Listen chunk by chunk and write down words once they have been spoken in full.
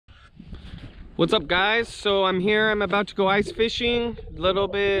What's up, guys? So I'm here, I'm about to go ice fishing a little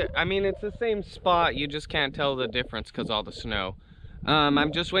bit. I mean, it's the same spot, you just can't tell the difference because all the snow.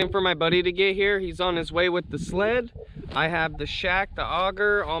 I'm just waiting for my buddy to get here. He's on his way with the sled. I have the shack, the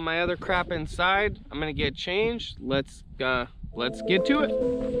auger, all my other crap inside. I'm gonna get changed. Let's get to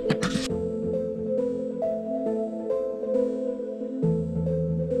it.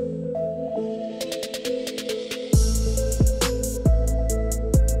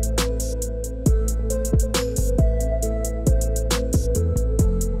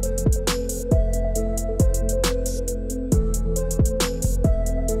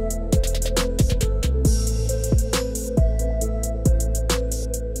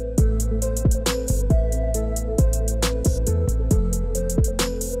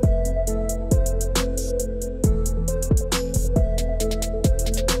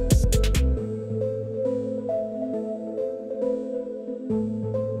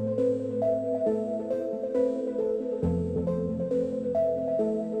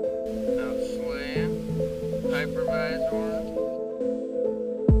 Hyper-vis one.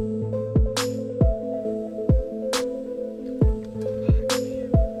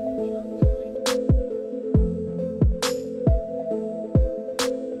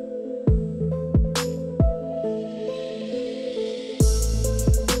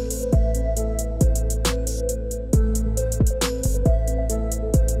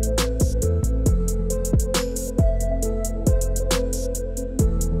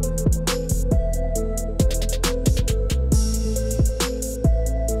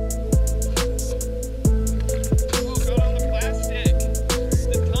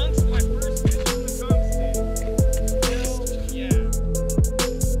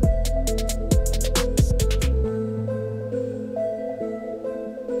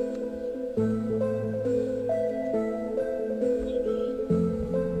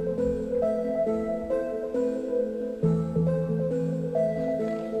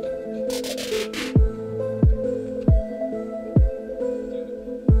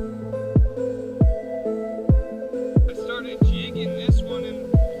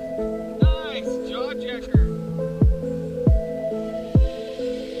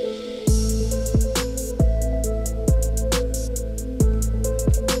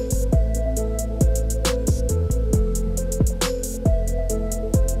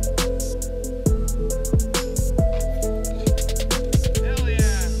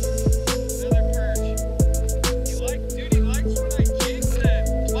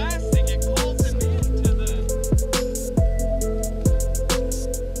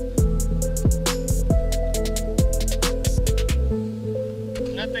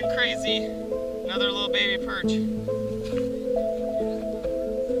 Nothing crazy, another little baby perch.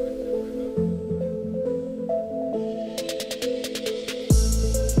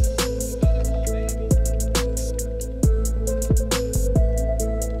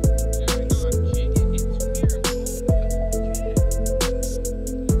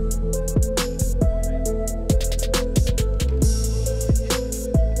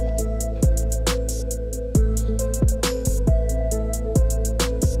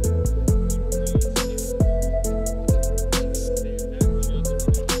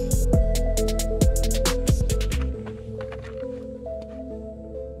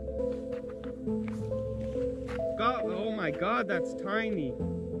 Oh my God, that's tiny.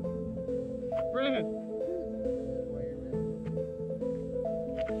 Brandon.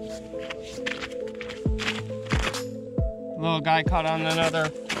 Little guy caught on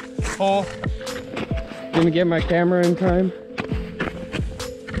another hole. Gonna get my camera in time.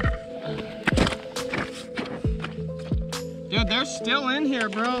 Dude, they're still in here,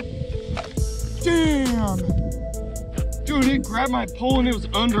 bro. Damn. Dude, it grabbed my pole and it was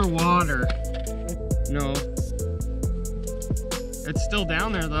underwater. No. It's still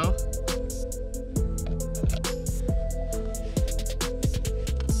down there though.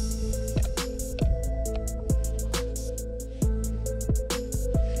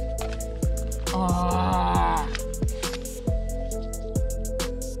 Ah.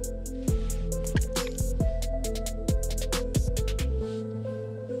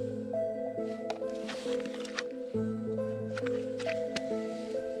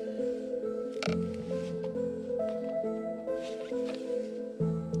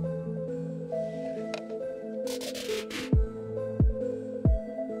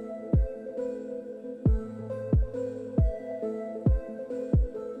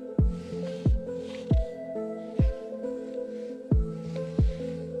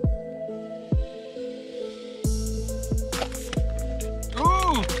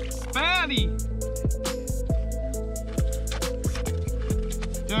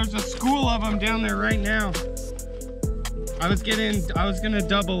 there's a school of them down there right now. I was gonna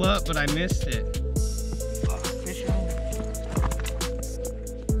double up, but I missed it.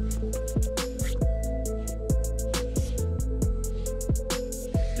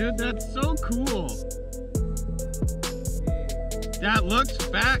 Dude, that's so cool. That looks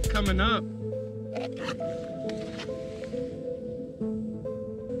fat coming up.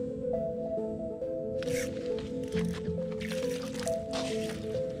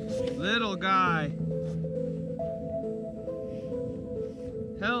 Little guy.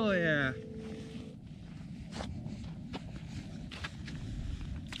 Hell yeah.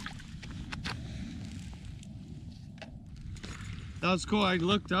 That was cool. I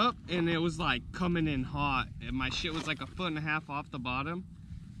looked up and it was like coming in hot and my shit was like 1.5 feet off the bottom.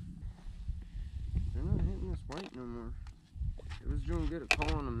 They're not hitting this white no more. It was doing good at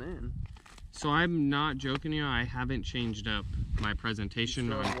calling them in. So I'm not joking you, I haven't changed up my presentation.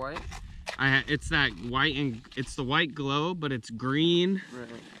 You still white? It's that white, and it's the white glow, but it's green.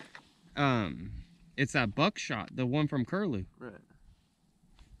 Right. It's that buckshot, the one from Curlew. Right.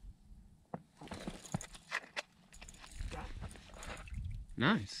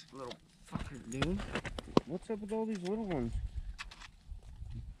 Nice. Little fucker, dude. What's up with all these little ones?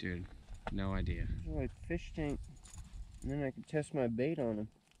 Dude, no idea. They're like fish tank. And then I can test my bait on them.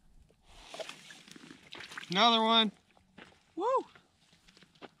 Another one. Woo!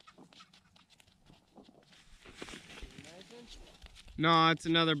 No, it's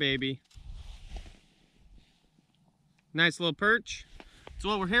another baby. Nice little perch. That's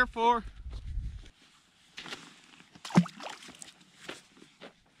what we're here for.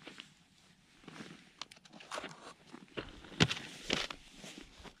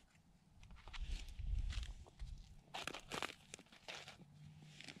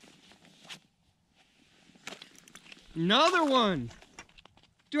 Another one!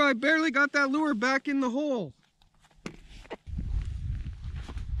 Dude, I barely got that lure back in the hole.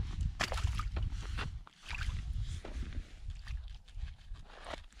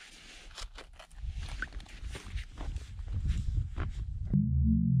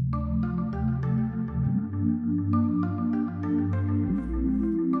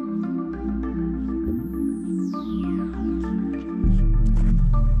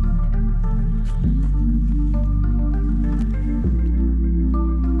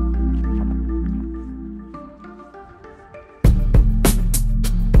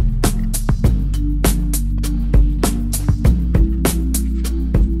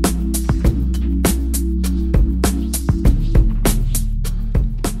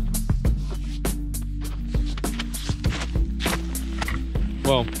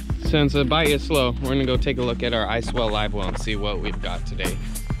 Well, since the bite is slow, we're gonna go take a look at our ice well live well and see what we've got today.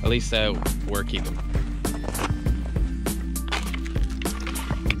 At least that we're keeping.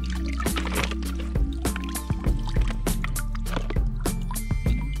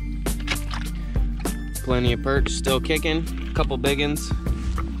 Plenty of perch still kicking, a couple big ones.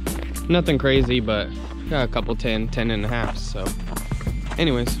 Nothing crazy, but got a couple 10 and a half. So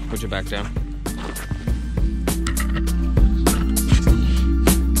anyways, put your back down.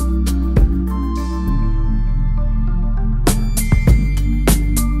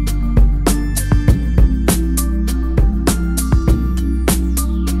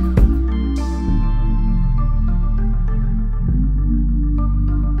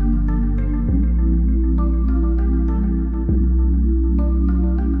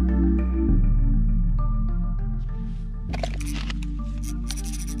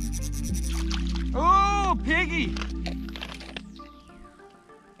 Piggy!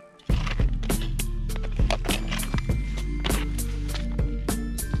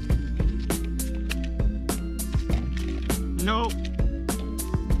 Nope.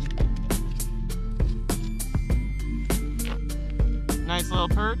 Nice little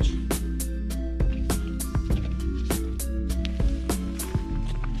perch.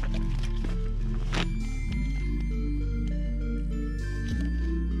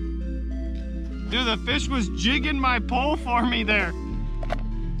 Dude, the fish was jigging my pole for me there.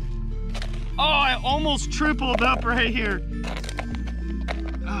 Oh, I almost tripled up right here.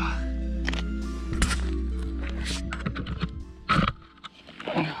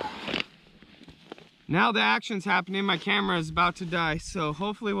 Now the action's happening, my camera is about to die, so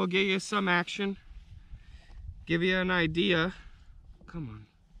hopefully we'll get you some action. Give you an idea. Come on.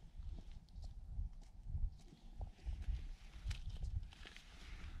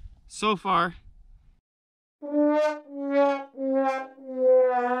 So far,